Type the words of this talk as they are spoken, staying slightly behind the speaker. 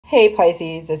Hey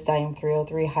Pisces, it's Diane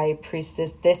 303 High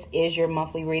Priestess. This is your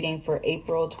monthly reading for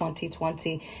April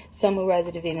 2020. Sun, Moon,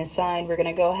 Rising, Venus sign. We're going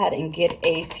to go ahead and get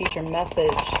a future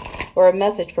message or a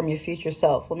message from your future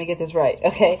self. Let me get this right,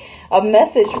 okay? A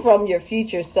message from your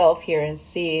future self here and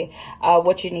see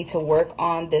what you need to work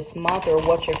on this month or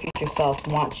what your future self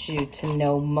wants you to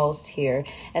know most here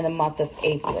in the month of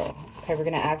April. Okay, we're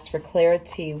going to ask for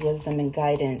clarity, wisdom, and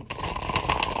guidance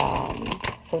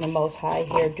from the Most High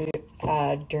here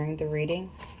during the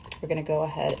reading. We're going to go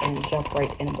ahead and jump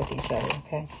right in with each other,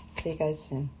 okay? See you guys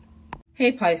soon.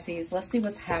 Hey Pisces, let's see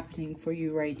what's happening for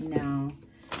you right now.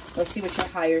 Let's see what your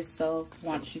higher self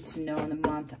wants you to know in the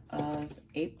month of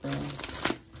April.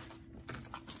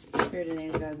 Spirit and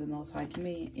angel guides of the Most High, give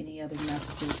me any other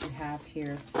messages you have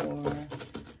here for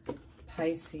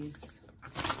Pisces.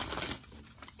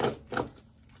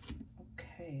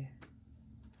 Okay.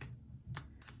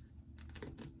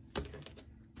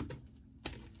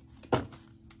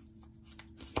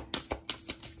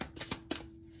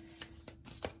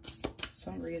 For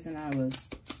some reason I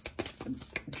was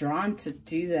drawn to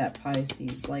do that,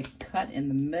 Pisces, like cut in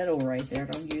the middle right there. I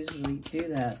don't usually do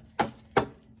that.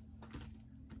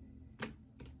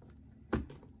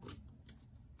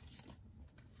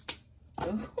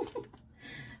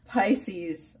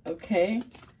 Pisces, okay,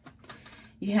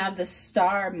 you have the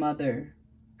Star Mother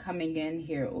coming in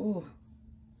here. Ooh,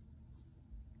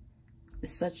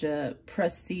 it's such a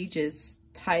prestigious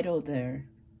title there.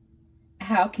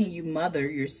 How can you mother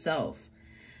yourself?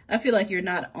 I feel like you're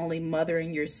not only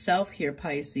mothering yourself here,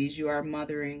 Pisces, you are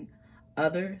mothering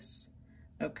others,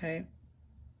 okay?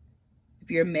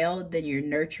 If you're male, then you're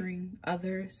nurturing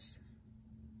others.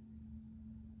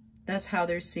 That's how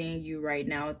they're seeing you right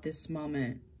now at this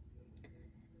moment.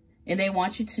 And they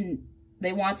want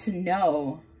to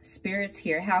know, spirits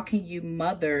here, how can you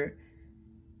mother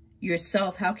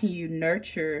yourself? How can you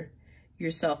nurture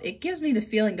yourself? It gives me the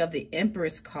feeling of the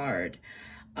Empress card.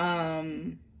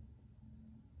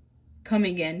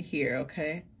 Coming in here,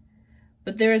 okay?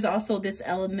 But there is also this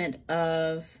element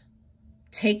of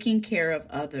taking care of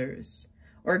others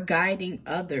or guiding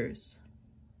others.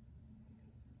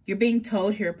 You're being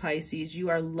told here, Pisces, you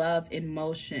are love in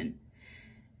motion.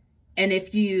 And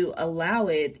if you allow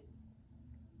it,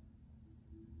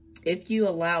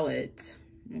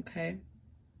 okay,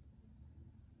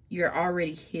 you're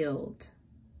already healed.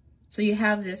 So you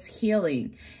have this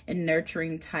healing and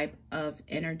nurturing type of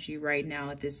energy right now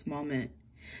at this moment.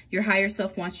 Your higher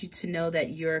self wants you to know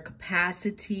that your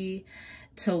capacity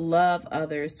to love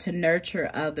others, to nurture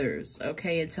others,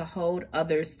 okay, and to hold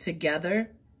others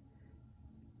together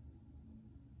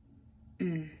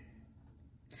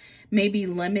may be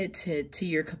limited to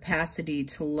your capacity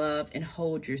to love and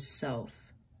hold yourself.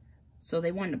 So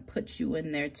they want to put you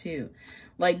in there too.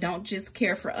 Like, don't just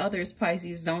care for others,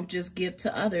 Pisces. Don't just give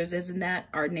to others. Isn't that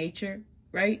our nature,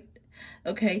 right?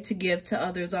 Okay, to give to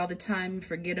others all the time and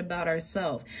forget about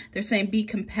ourselves. They're saying be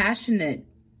compassionate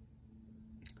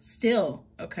still,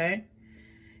 okay?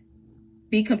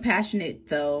 Be compassionate,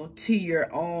 though, to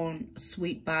your own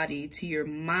sweet body, to your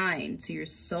mind, to your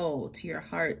soul, to your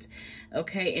heart,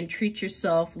 okay? And treat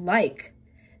yourself like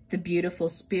the beautiful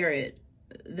spirit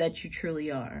that you truly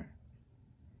are.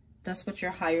 That's what your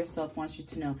higher self wants you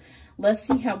to know. Let's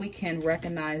see how we can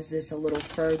recognize this a little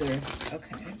further.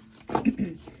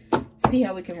 Okay. See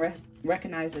how we can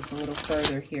recognize this a little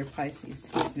further here, Pisces.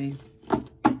 Excuse me.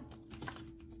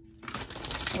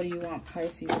 What do you want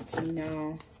Pisces to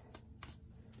know?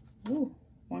 Ooh,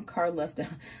 one card left out.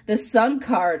 The Sun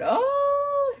card.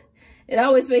 Oh, it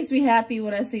always makes me happy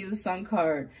when I see the Sun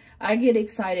card. I get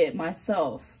excited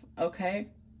myself, okay?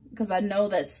 Because I know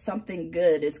that something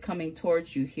good is coming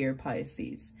towards you here,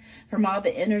 Pisces. From all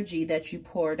the energy that you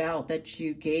poured out, that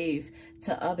you gave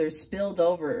to others, spilled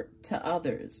over to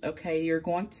others, okay? You're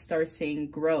going to start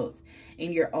seeing growth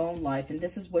in your own life. And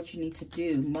this is what you need to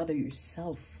do. Mother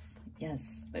yourself.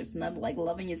 Yes, there's nothing like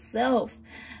loving yourself,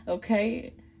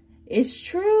 okay? It's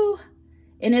true.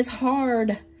 And it's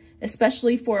hard,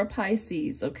 especially for a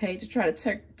Pisces, okay? To try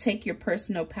to take your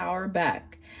personal power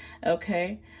back,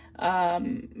 okay?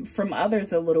 From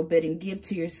others a little bit and give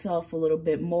to yourself a little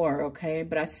bit more, okay?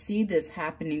 But I see this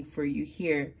happening for you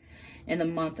here in the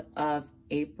month of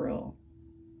April.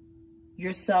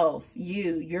 Yourself,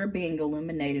 you're being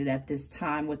illuminated at this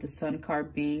time with the Sun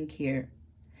card being here.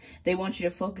 They want you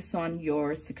to focus on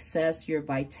your success, your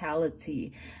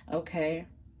vitality, okay?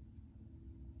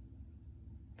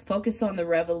 Focus on the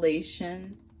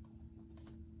revelation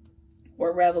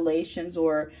or revelations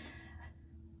or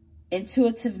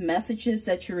intuitive messages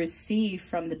that you receive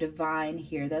from the divine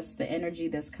here. That's the energy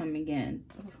that's coming in.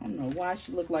 I don't know why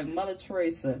she looked like Mother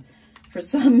Teresa For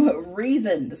some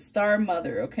reason, the Star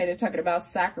Mother, okay, they're talking about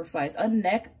sacrifice,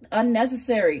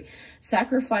 unnecessary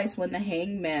sacrifice when the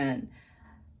Hangman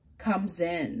comes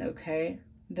in, okay?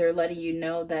 They're letting you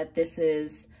know that this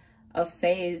is a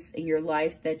phase in your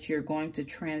life that you're going to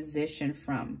transition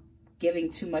from,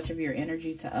 giving too much of your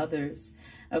energy to others,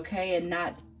 okay, and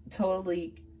not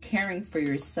totally caring for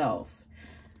yourself.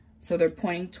 So they're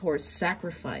pointing towards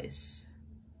sacrifice.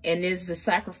 And is the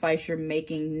sacrifice you're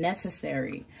making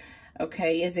necessary?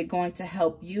 Okay, is it going to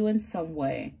help you in some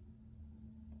way?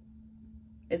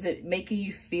 Is it making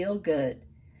you feel good?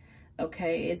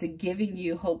 Okay, is it giving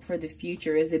you hope for the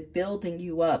future? Is it building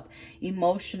you up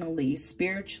emotionally,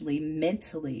 spiritually,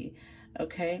 mentally?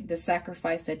 Okay, the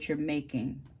sacrifice that you're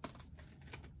making.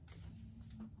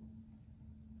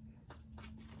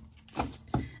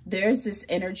 There's this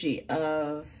energy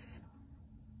of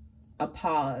a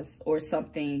pause or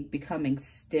something becoming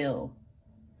still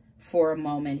for a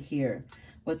moment here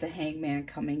with the Hangman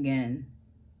coming in.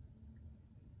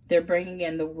 They're bringing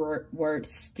in the word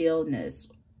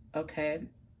stillness, okay?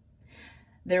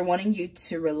 They're wanting you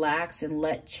to relax and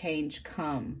let change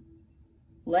come.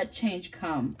 Let change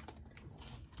come.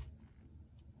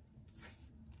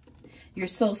 You're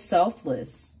so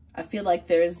selfless. I feel like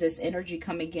there's this energy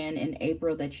coming in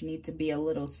April that you need to be a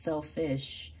little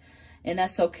selfish. And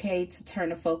that's okay to turn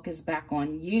the focus back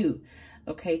on you,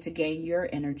 okay, to gain your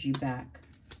energy back,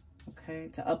 okay,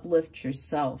 to uplift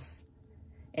yourself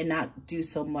and not do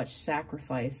so much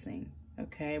sacrificing,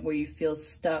 okay, where you feel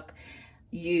stuck,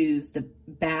 used,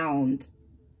 bound,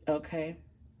 okay,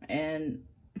 and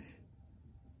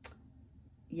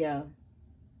yeah,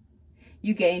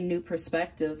 you gain new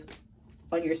perspective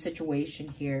on your situation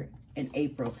here in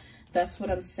April. That's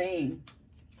what I'm saying.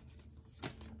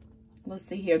 Let's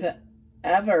see here, the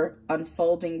ever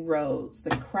unfolding rose, the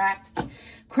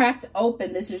cracked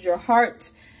open. This is your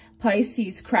heart,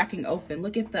 Pisces, cracking open.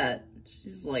 Look at that.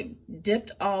 She's like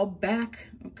dipped all back,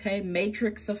 okay,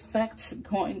 matrix effects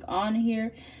going on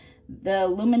here. The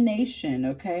illumination,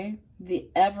 okay, the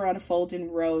ever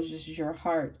unfolding rose. This is your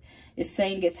heart. It's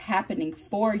saying it's happening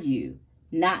for you,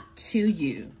 not to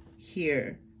you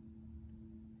here.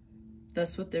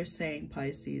 That's what they're saying,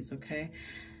 Pisces, okay?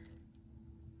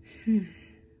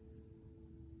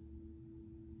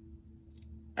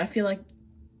 I feel like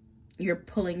you're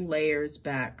pulling layers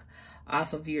back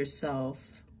off of yourself.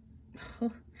 I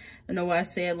don't know why I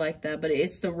say it like that, but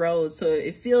it's the rose, so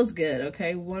it feels good,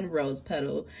 okay? One rose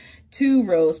petal, two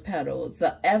rose petals,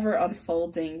 the ever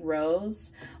unfolding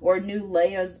rose, or new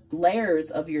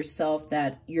layers of yourself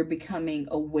that you're becoming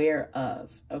aware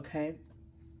of, okay?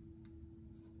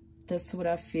 That's what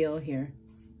I feel here.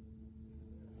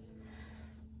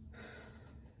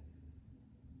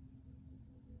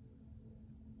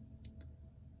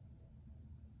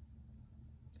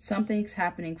 Something's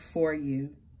happening for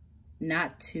you,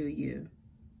 not to you.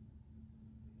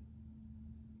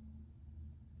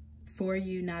 For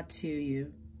you, not to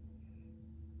you.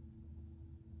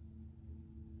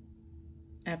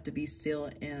 I have to be still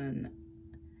and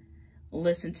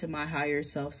listen to my higher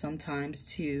self sometimes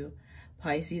too,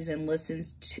 Pisces, and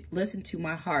listen to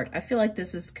my heart. I feel like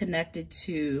this is connected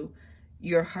to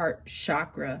your heart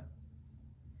chakra.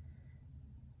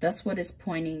 That's what it's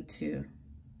pointing to.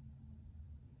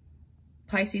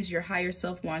 Pisces, your higher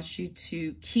self wants you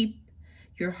to keep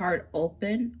your heart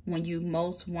open when you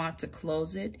most want to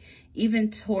close it, even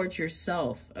towards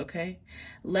yourself, okay?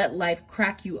 Let life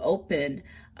crack you open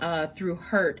through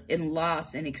hurt and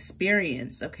loss and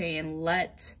experience, okay?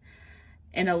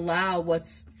 And allow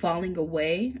what's falling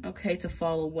away, okay, to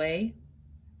fall away.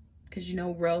 Because you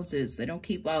know roses, they don't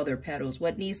keep all their petals.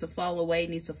 What needs to fall away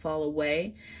needs to fall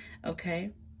away,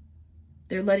 okay?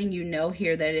 They're letting you know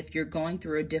here that if you're going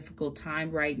through a difficult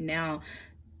time right now,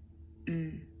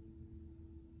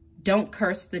 don't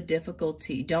curse the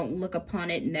difficulty. Don't look upon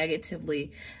it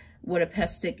negatively with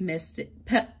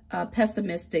a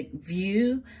pessimistic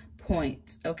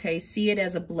viewpoint, okay? See it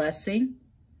as a blessing.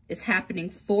 It's happening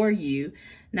for you,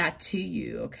 not to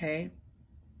you, okay?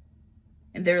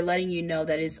 And they're letting you know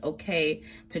that it's okay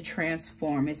to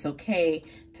transform. It's okay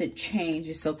to change.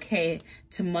 It's okay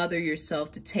to mother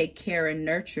yourself, to take care and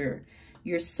nurture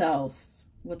yourself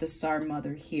with the Star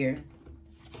Mother here.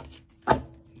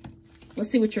 Let's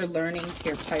see what you're learning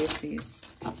here, Pisces,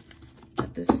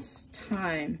 at this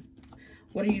time.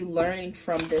 What are you learning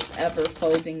from this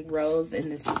ever-folding rose in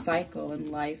this cycle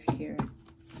in life here?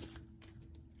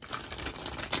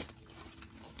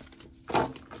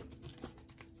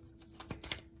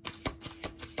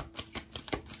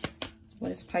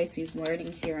 What is Pisces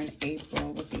learning here in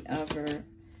April with the ever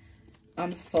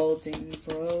unfolding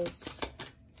rose?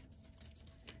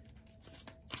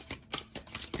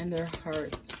 and their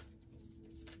heart.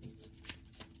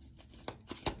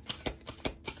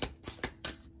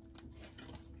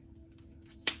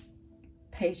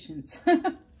 Patience.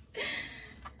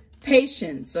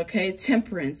 Patience, okay?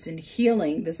 Temperance and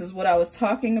healing. This is what I was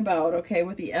talking about, okay?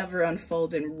 With the ever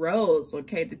unfolding rose,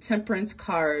 okay? The Temperance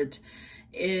card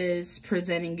is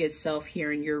presenting itself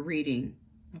here in your reading,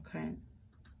 okay?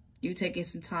 You taking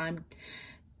some time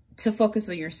to focus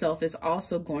on yourself is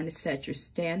also going to set your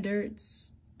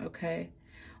standards, okay?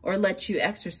 Or let you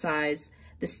exercise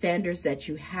the standards that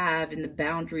you have and the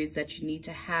boundaries that you need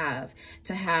to have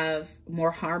more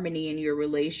harmony in your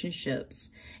relationships,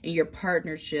 in your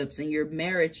partnerships, in your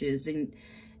marriages, and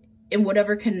in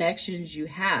whatever connections you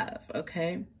have,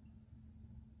 okay?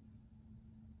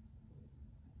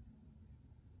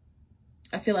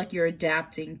 I feel like you're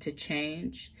adapting to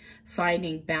change,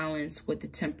 finding balance with the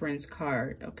Temperance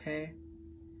card, okay?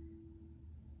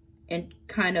 And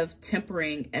kind of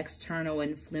tempering external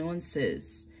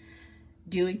influences,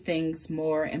 doing things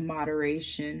more in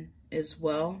moderation as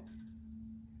well.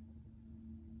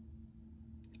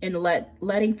 And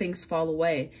letting things fall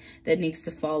away that needs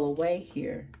to fall away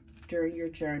here during your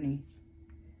journey.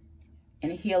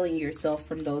 And healing yourself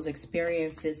from those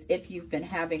experiences if you've been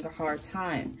having a hard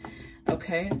time.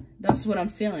 Okay, that's what I'm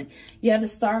feeling. You have the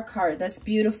Star card. That's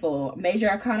beautiful. Major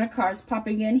Arcana cards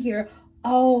popping in here.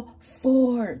 All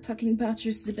four. Talking about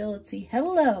your stability.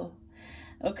 Hello.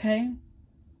 Okay.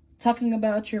 Talking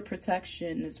about your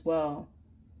protection as well.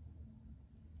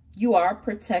 You are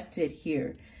protected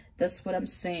here. That's what I'm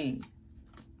saying.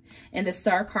 And the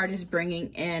Star card is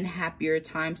bringing in happier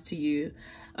times to you,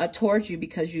 towards you,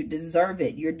 because you deserve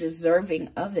it. You're deserving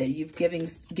of it. You've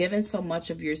given so much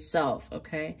of yourself,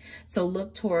 okay? So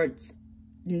look towards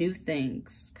new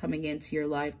things coming into your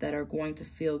life that are going to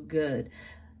feel good.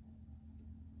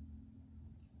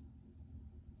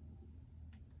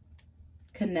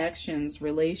 Connections,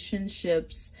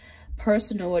 relationships,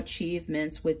 personal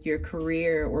achievements with your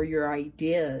career or your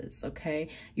ideas, okay?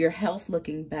 Your health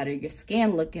looking better, your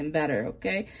skin looking better,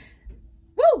 okay?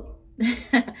 Woo!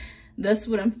 That's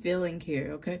what I'm feeling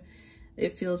here, okay?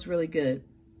 It feels really good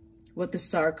with the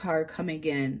Star card coming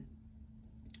in.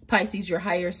 Pisces, your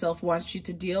higher self wants you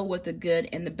to deal with the good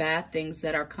and the bad things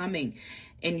that are coming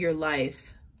in your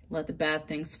life. Let the bad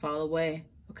things fall away,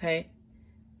 okay?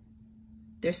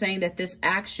 They're saying that this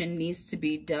action needs to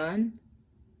be done,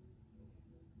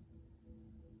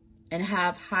 and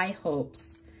have high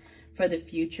hopes for the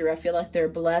future. I feel like there are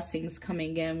blessings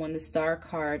coming in when the Star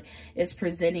card is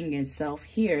presenting itself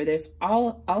here. There's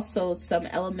also some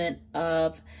element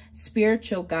of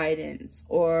spiritual guidance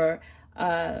or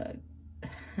the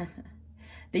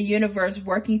universe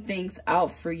working things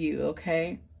out for you,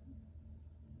 okay?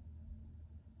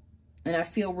 And I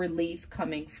feel relief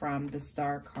coming from the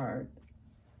Star card.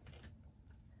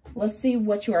 Let's see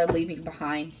what you are leaving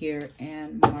behind here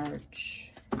in March.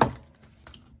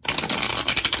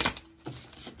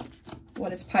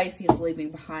 What is Pisces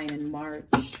leaving behind in March?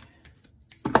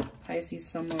 Pisces,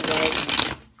 Sun,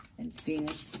 Rising, and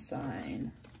Venus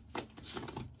sign.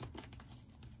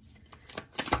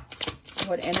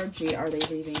 What energy are they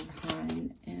leaving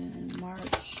behind in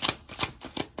March?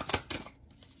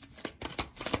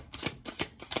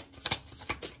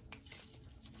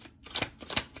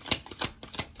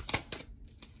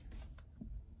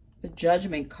 The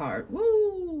Judgment card.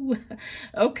 Woo!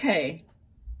 Okay.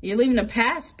 You're leaving the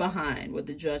past behind with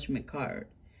the Judgment card.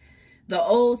 The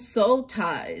old soul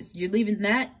ties, you're leaving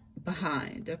that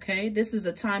behind, okay? This is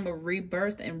a time of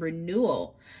rebirth and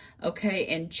renewal, okay?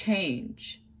 And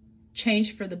change.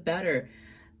 Change for the better.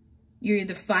 You're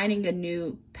either finding a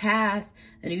new path,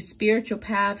 a new spiritual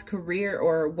path, career,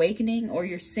 or awakening, or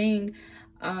you're seeing,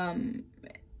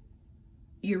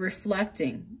 you're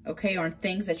reflecting, okay, on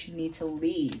things that you need to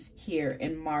leave here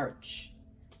in March.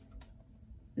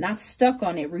 Not stuck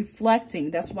on it, reflecting.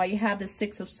 That's why you have the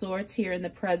Six of Swords here in the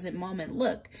present moment.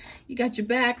 Look, you got your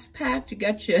bags packed. You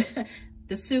got your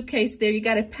the suitcase there. You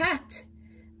got it packed.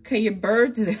 Okay, your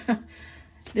birds.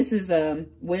 This is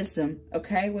wisdom,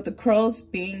 okay? With the crows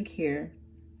being here.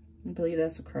 I believe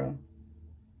that's a crow.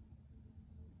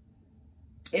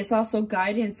 It's also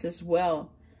guidance as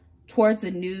well towards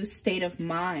a new state of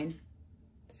mind.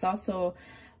 It's also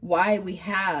why we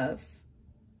have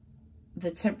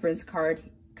the Temperance card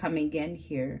coming in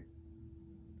here.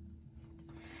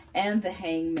 And the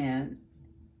Hangman.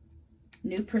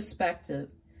 New perspective.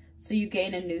 So you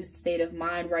gain a new state of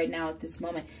mind right now at this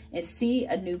moment and see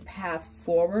a new path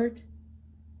forward.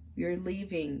 You're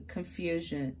leaving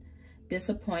confusion,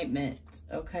 disappointment,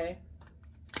 okay?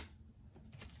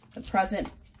 The present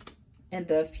and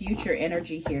the future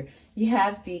energy here. You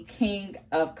have the King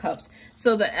of Cups.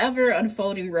 So the ever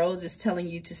unfolding rose is telling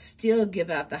you to still give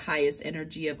out the highest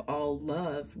energy of all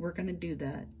love. We're going to do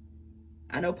that.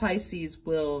 I know Pisces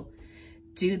will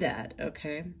do that,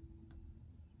 okay?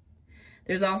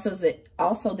 There's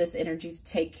also this energy to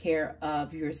take care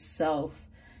of yourself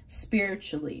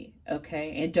spiritually,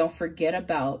 okay? And don't forget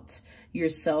about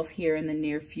yourself here in the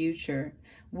near future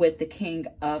with the King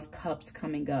of Cups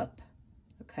coming up,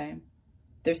 okay?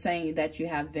 They're saying that you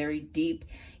have very deep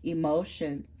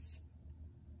emotions.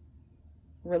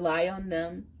 Rely on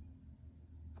them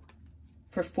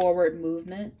for forward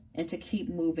movement and to keep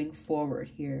moving forward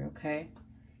here, okay?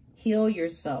 Heal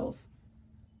yourself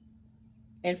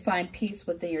and find peace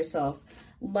within yourself.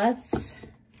 Let's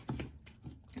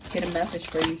get a message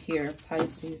for you here,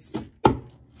 Pisces.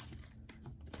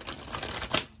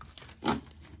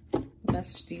 What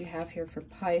message do you have here for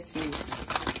Pisces?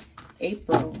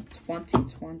 April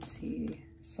 2020.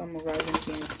 Sun, rising,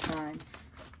 Venus sign.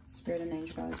 Spirit and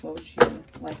angel guys, what would you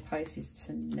like Pisces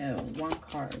to know? One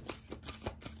card.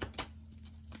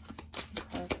 One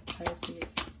card for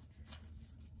Pisces.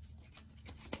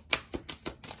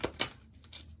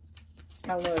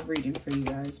 I love reading for you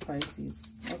guys,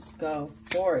 Pisces. Let's go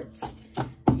for it.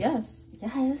 Yes,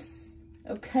 yes.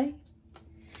 Okay.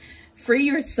 Free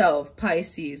yourself,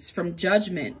 Pisces, from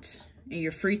judgment, and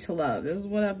you're free to love. This is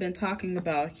what I've been talking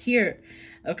about here.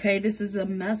 Okay, this is a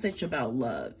message about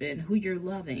love and who you're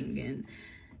loving and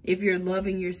if you're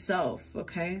loving yourself,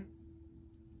 okay?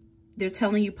 They're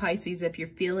telling you, Pisces, if you're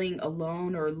feeling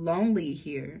alone or lonely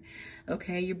here,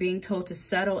 okay, you're being told to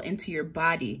settle into your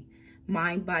body,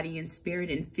 mind, body, and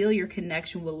spirit, and feel your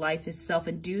connection with life itself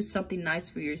and do something nice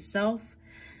for yourself,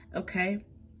 okay?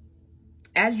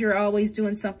 As you're always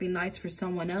doing something nice for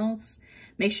someone else,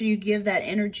 make sure you give that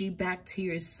energy back to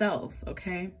yourself,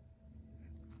 okay?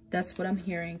 That's what I'm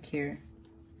hearing here.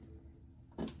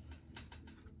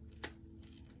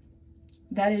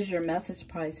 That is your message,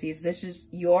 Pisces. This is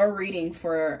your reading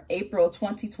for April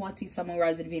 2020, Sun,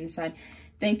 rising, Venus sign.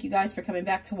 Thank you guys for coming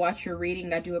back to watch your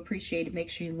reading. I do appreciate it. Make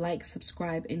sure you like,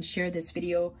 subscribe, and share this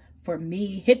video for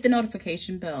me. Hit the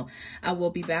notification bell. I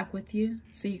will be back with you.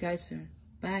 See you guys soon.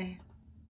 Bye.